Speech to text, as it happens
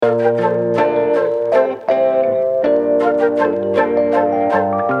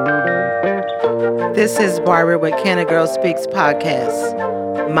This is Barbara with Canna Girl Speaks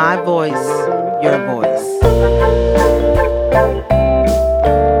podcast. My voice, your voice.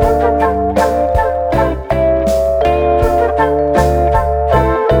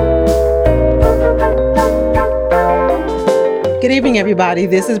 Good evening, everybody.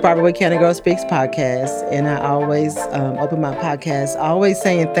 This is Barbara with Canna Girl Speaks podcast, and I always open my podcast always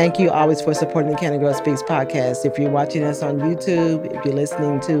saying thank you always for supporting the Canna Girl Speaks podcast. If you're watching us on YouTube, if you're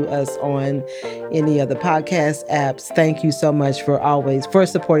listening to us on any other podcast apps, thank you so much for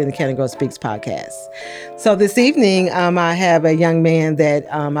supporting the Canna Girl Speaks podcast. So this evening, I have a young man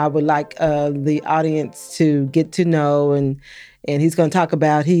that I would like the audience to get to know, and he's going to talk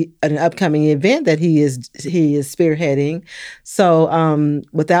about an upcoming event that he is spearheading. So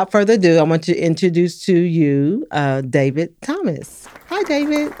without further ado, I want to introduce to you David Thomas. Hi,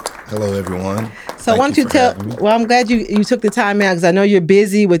 David. Hello, everyone. So why don't you tell? Well, I'm glad you took the time out because I know you're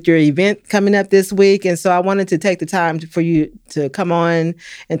busy with your event coming up this week, and so I wanted to take the time for you to come on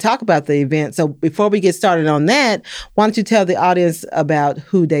and talk about the event. So before we get started on that, why don't you tell the audience about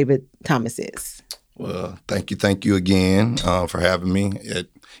who David Thomas is? Well, thank you again for having me.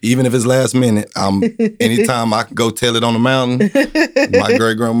 Even if it's last minute, anytime I can go tell it on the mountain, my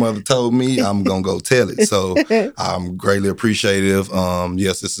great grandmother told me I'm gonna go tell it. So I'm greatly appreciative.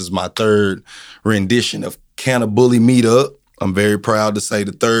 Yes, this is my third rendition of Canna Bully Meetup. I'm very proud to say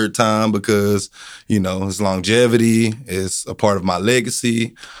the third time because, it's longevity. It's a part of my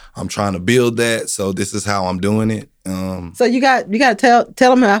legacy. I'm trying to build that. So this is how I'm doing it. So you got to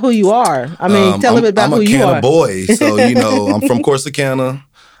tell them who you are. I mean, tell them about who you are. I'm a Canna boy. So, I'm from Corsicana.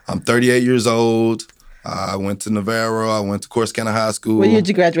 I'm 38 years old. I went to Navarro. I went to Corsicana High School. When did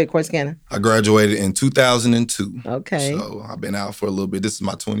you graduate Corsicana? I graduated in 2002. Okay. So I've been out for a little bit. This is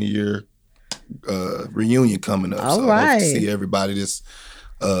my 20-year reunion coming up. All so right. I hope to see everybody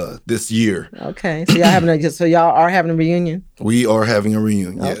this year. Okay. So y'all are having a reunion? We are having a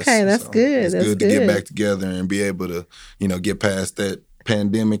reunion, yes. Okay, that's good. It's good to get back together and be able to, get past that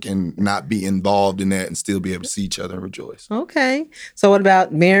pandemic and not be involved in that and still be able to see each other and rejoice. Okay. So what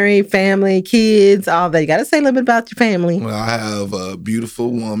about married, family, kids, all that? You got to say a little bit about your family. Well, I have a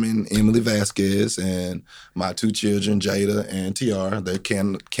beautiful woman, Emily Vasquez, and my two children, Jada and Tiara. They're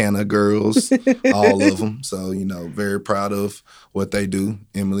Canna girls, all of them. So, very proud of what they do.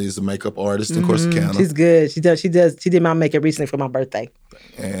 Emily is a makeup artist in Corsicana. She's good. She did my makeup recently for my birthday.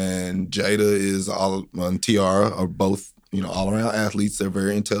 And Jada and Tiara are both all-around athletes. They're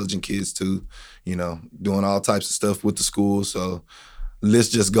very intelligent kids, too, doing all types of stuff with the school. So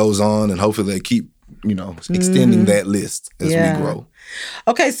list just goes on, and hopefully they keep, extending that list as we grow.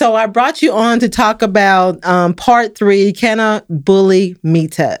 Okay, so I brought you on to talk about part 3, Canna Bully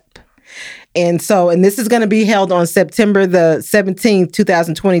Meetup. And this is going to be held on September the 17th,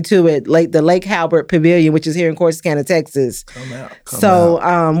 2022 at the Lake Halbert Pavilion, which is here in Corsicana, Texas. Come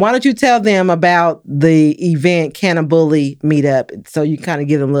out. Why don't you tell them about the event Canna Bully Meetup so you kind of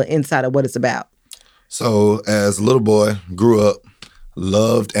give them a little insight of what it's about. So as a little boy, grew up,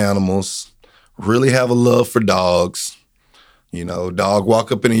 loved animals, really have a love for dogs. Dog walk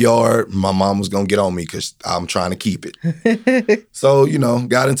up in the yard, my mom was going to get on me because I'm trying to keep it. So,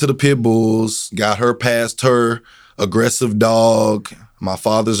 got into the pit bulls, got her past her aggressive dog, my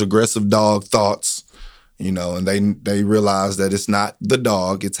father's aggressive dog thoughts, and they realized that it's not the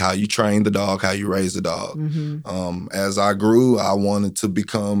dog, it's how you train the dog, how you raise the dog. Mm-hmm. As I grew, I wanted to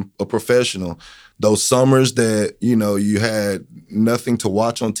become a professional. Those summers that, you had nothing to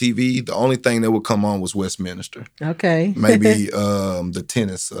watch on TV, the only thing that would come on was Westminster. Okay. Maybe the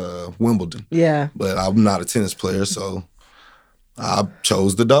tennis, Wimbledon. Yeah. But I'm not a tennis player, so I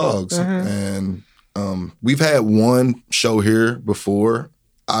chose the dogs. And we've had one show here before.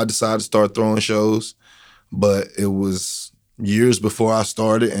 I decided to start throwing shows, but it was years before I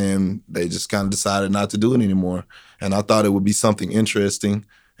started, and they just kind of decided not to do it anymore. And I thought it would be something interesting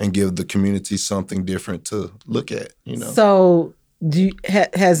and give the community something different to look at, So do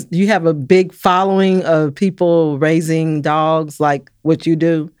you have a big following of people raising dogs like what you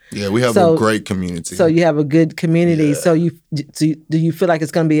do? Yeah, we have a great community. So you have a good community. Yeah. So do you feel like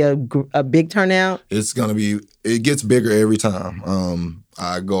it's going to be a big turnout? It's going to be. It gets bigger every time.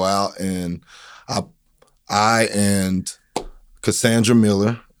 I go out and I and Cassandra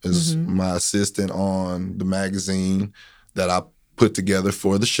Miller is my assistant on the magazine that I put together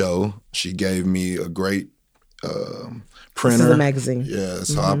for the show. She gave me a great printer. This is a magazine. Yeah,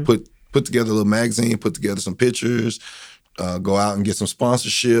 so I put together a little magazine, put together some pictures, go out and get some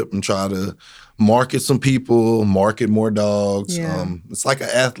sponsorship and try to market some people, market more dogs. Yeah. It's like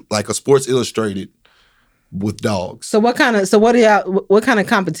a Sports Illustrated with dogs. So what kind of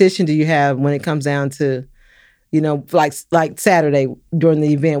competition do you have when it comes down to, like Saturday during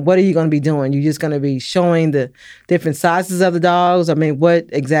the event? What are you going to be doing? You're just going to be showing the different sizes of the dogs? I mean, what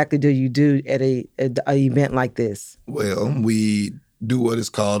exactly do you do at a event like this? Well, we do what is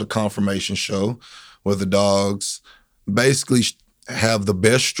called a conformation show, where the dogs basically have the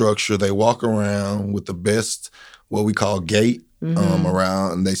best structure. They walk around with the best, what we call gait,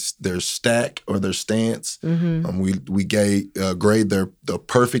 around, and their stack or their stance. We grade the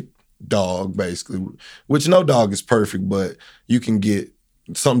perfect dog, basically, which no dog is perfect, but you can get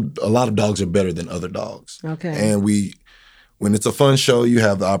a lot of dogs are better than other dogs. Okay. And when it's a fun show, you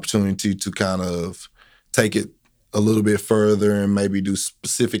have the opportunity to kind of take it a little bit further and maybe do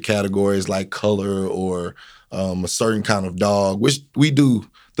specific categories like color or a certain kind of dog, which we do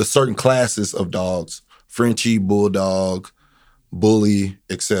the certain classes of dogs, Frenchie, Bulldog, Bully,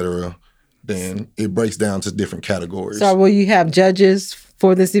 etc. Then it breaks down to different categories. So will you have judges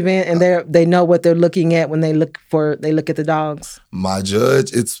for this event, and they know what they're looking at when they look at the dogs? My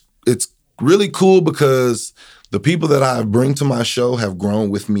judge, it's really cool because the people that I bring to my show have grown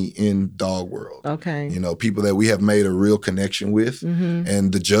with me in dog world. Okay. People that we have made a real connection with.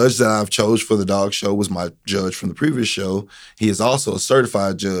 And the judge that I've chose for the dog show was my judge from the previous show. He is also a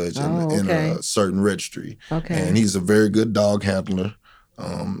certified judge in a certain registry. Okay. And he's a very good dog handler.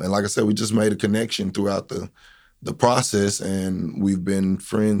 And like I said, we just made a connection throughout the process, and we've been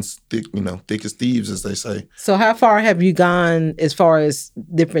friends, thick as thieves, as they say. So how far have you gone as far as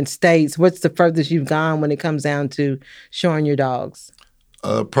different states? What's the furthest you've gone when it comes down to showing your dogs?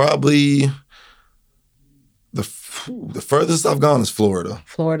 Probably the furthest I've gone is Florida.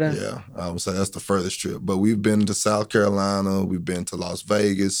 Florida? Yeah, I would say that's the furthest trip. But we've been to South Carolina. We've been to Las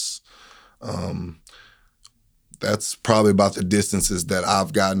Vegas. That's probably about the distances that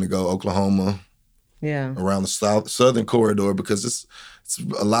I've gotten to go. Oklahoma. Yeah. Around the southern corridor, because it's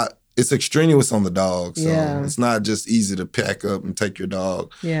a lot. It's extraneous on the dog, so it's not just easy to pack up and take your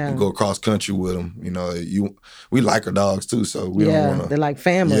dog and go across country with them. We like our dogs too, so we don't want to. They're like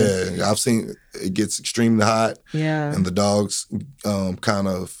family. Yeah, I've seen it gets extremely hot. Yeah, and the dogs kind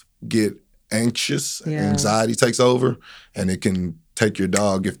of get anxious. Anxiety takes over, and it can take your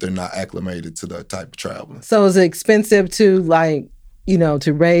dog if they're not acclimated to that type of traveling. So is it expensive to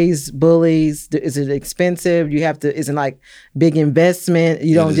to raise bullies? Is it expensive? Is it like big investment?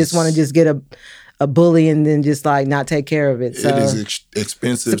 You don't just want to just get a bully and then just like not take care of it. So it is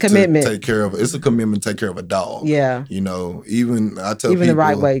expensive it's a commitment. To take care of. It's a commitment to take care of a dog. Yeah. Even I tell people the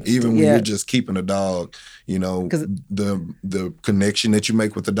right way. Even when you're just keeping a dog, the connection that you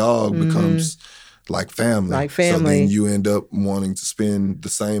make with the dog becomes like family. Like family. So then you end up wanting to spend the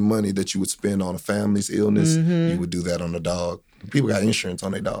same money that you would spend on a family's illness. You would do that on a dog. People got insurance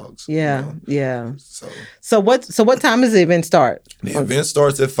on their dogs. Yeah, yeah. So what time does the event start? The event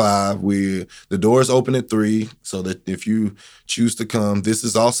starts at 5. The doors open at 3, so that if you choose to come, this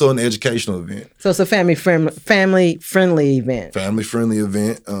is also an educational event. So it's a family friendly event. Family friendly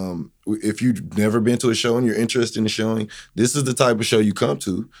event. If you've never been to a show and you're interested in showing, this is the type of show you come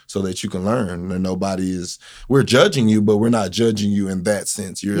to so that you can learn. And we're judging you, but we're not judging you in that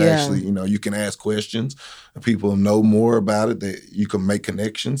sense. You're actually, you can ask questions. People know more about it. That you can make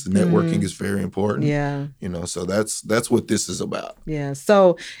connections. Networking is very important. Yeah. So that's what this is about. Yeah.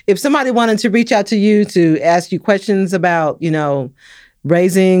 So if somebody wanted to reach out to you to ask you questions about,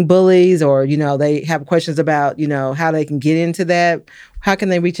 raising bullies, or, they have questions about, how they can get into that, how can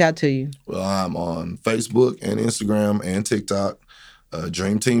they reach out to you? Well, I'm on Facebook and Instagram and TikTok,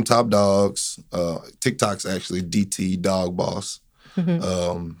 Dream Team Top Dogs. TikTok's actually DT Dog Boss.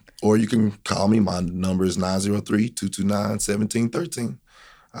 Or you can call me. My number is 903-229-1713.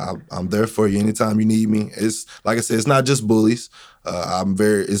 I'm there for you anytime you need me. It's like I said, it's not just bullies.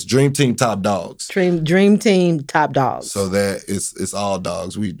 It's Dream Team Top Dogs. Dream Team Top Dogs. So that it's all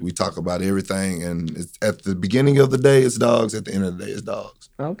dogs. We talk about everything, and it's, at the beginning of the day it's dogs. At the end of the day it's dogs.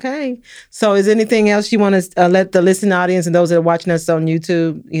 Okay. So is anything else you want to let the listening audience and those that are watching us on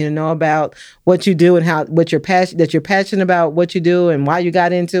YouTube, know about what you do and that you're passionate about what you do and why you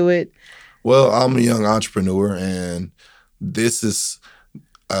got into it? Well, I'm a young entrepreneur, and this is.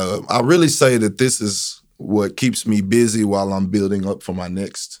 I really say that this is what keeps me busy while I'm building up for my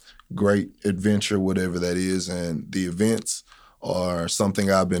next great adventure, whatever that is. And the events are something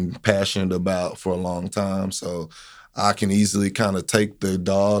I've been passionate about for a long time. So I can easily kind of take the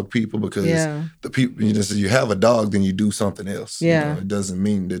dog people, because the people, you have a dog, then you do something else. It doesn't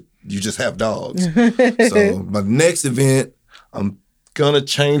mean that you just have dogs. So my next event, I'm gonna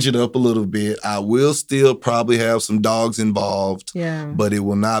change it up a little bit. I will still probably have some dogs involved, but it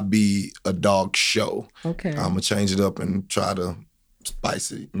will not be a dog show. Okay. I'm gonna change it up and try to make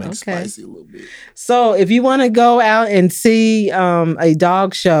spicy a little bit. So if you want to go out and see a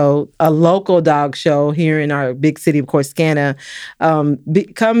dog show, a local dog show here in our big city of Corsicana,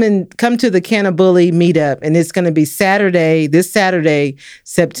 come to the Canna-Bully meetup, and it's going to be this Saturday,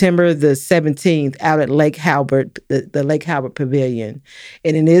 September the 17th, out at Lake Halbert, the Lake Halbert Pavilion,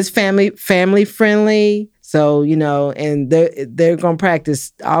 and it is family friendly. So, and they're going to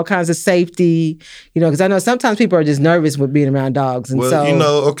practice all kinds of safety, because I know sometimes people are just nervous with being around dogs. And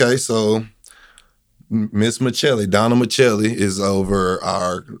so Miss Michelli, Donna Michelli, is over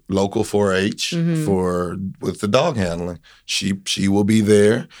our local 4-H with the dog handling. She will be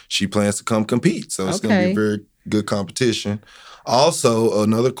there. She plans to come compete. So it's going to be a very good competition. Also,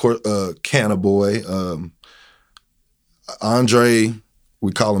 another Canna boy, Andre.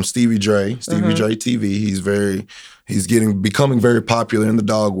 We call him Stevie Dre TV. He's becoming very popular in the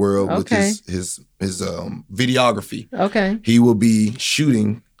dog world with his videography. Okay. He will be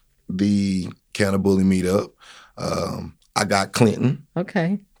shooting the Canna-Bully meetup. I got Clinton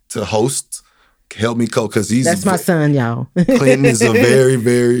to host. Help me coach, because that's my son, y'all. Clinton is a very,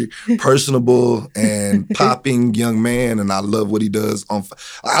 very personable and popping young man, and I love what he does on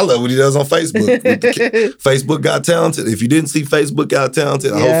Facebook. Facebook Got Talented. If you didn't see Facebook Got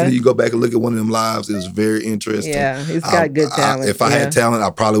Talented, hopefully you go back and look at one of them lives. It was very interesting. Yeah, he's got good talent. If I had talent, I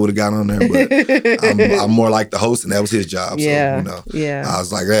probably would have got on there, but I'm more like the host, and that was his job. Yeah, so, I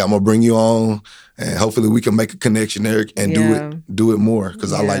was like, hey, I'm gonna bring you on. And hopefully we can make a connection there and do it more,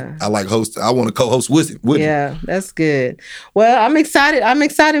 because I like hosting. I want to co-host with it. Yeah, that's good. Well, I'm excited. I'm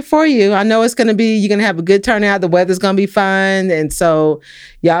excited for you. I know you're going to have a good turnout. The weather's going to be fine. And so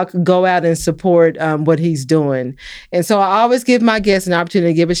y'all can go out and support what he's doing. And so I always give my guests an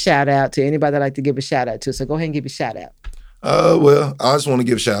opportunity to give a shout out to anybody I'd like to give a shout out to. So go ahead and give a shout out. Well, I just want to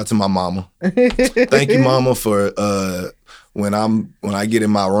give a shout out to my mama. Thank you, Mama, for when I get in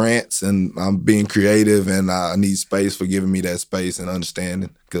my rants and I'm being creative and I need space, for giving me that space and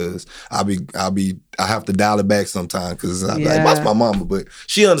understanding, because I have to dial it back sometimes, because that's my mama, but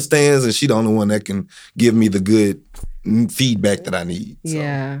she understands, and she the only one that can give me the good feedback that I need. So,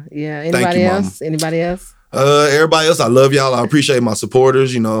 Anybody else? Anybody else? Everybody else, I love y'all. I appreciate my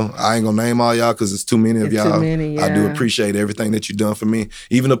supporters. I ain't gonna name all y'all because it's too many of y'all. Too many, yeah. I do appreciate everything that you've done for me.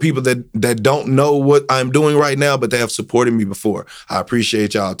 Even the people that don't know what I'm doing right now, but they have supported me before. I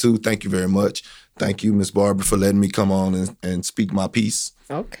appreciate y'all too. Thank you very much. Thank you, Miss Barbara, for letting me come on and speak my piece.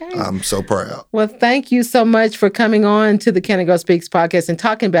 Okay. I'm so proud. Well, thank you so much for coming on to the Canna Girl Speaks podcast and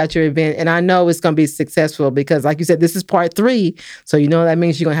talking about your event. And I know it's going to be successful, because, like you said, this is part 3. So, that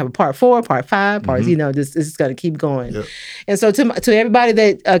means you're going to have a part 4, part 5, parts, this is going to keep going. Yep. And so to everybody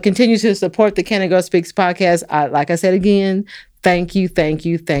that continues to support the Canna Girl Speaks podcast, like I said again, thank you, thank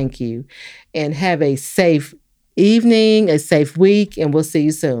you, thank you. And have a safe evening, a safe week, and we'll see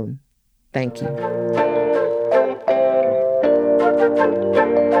you soon. Thank you.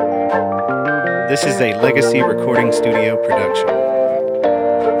 This is a Legacy Recording Studio production.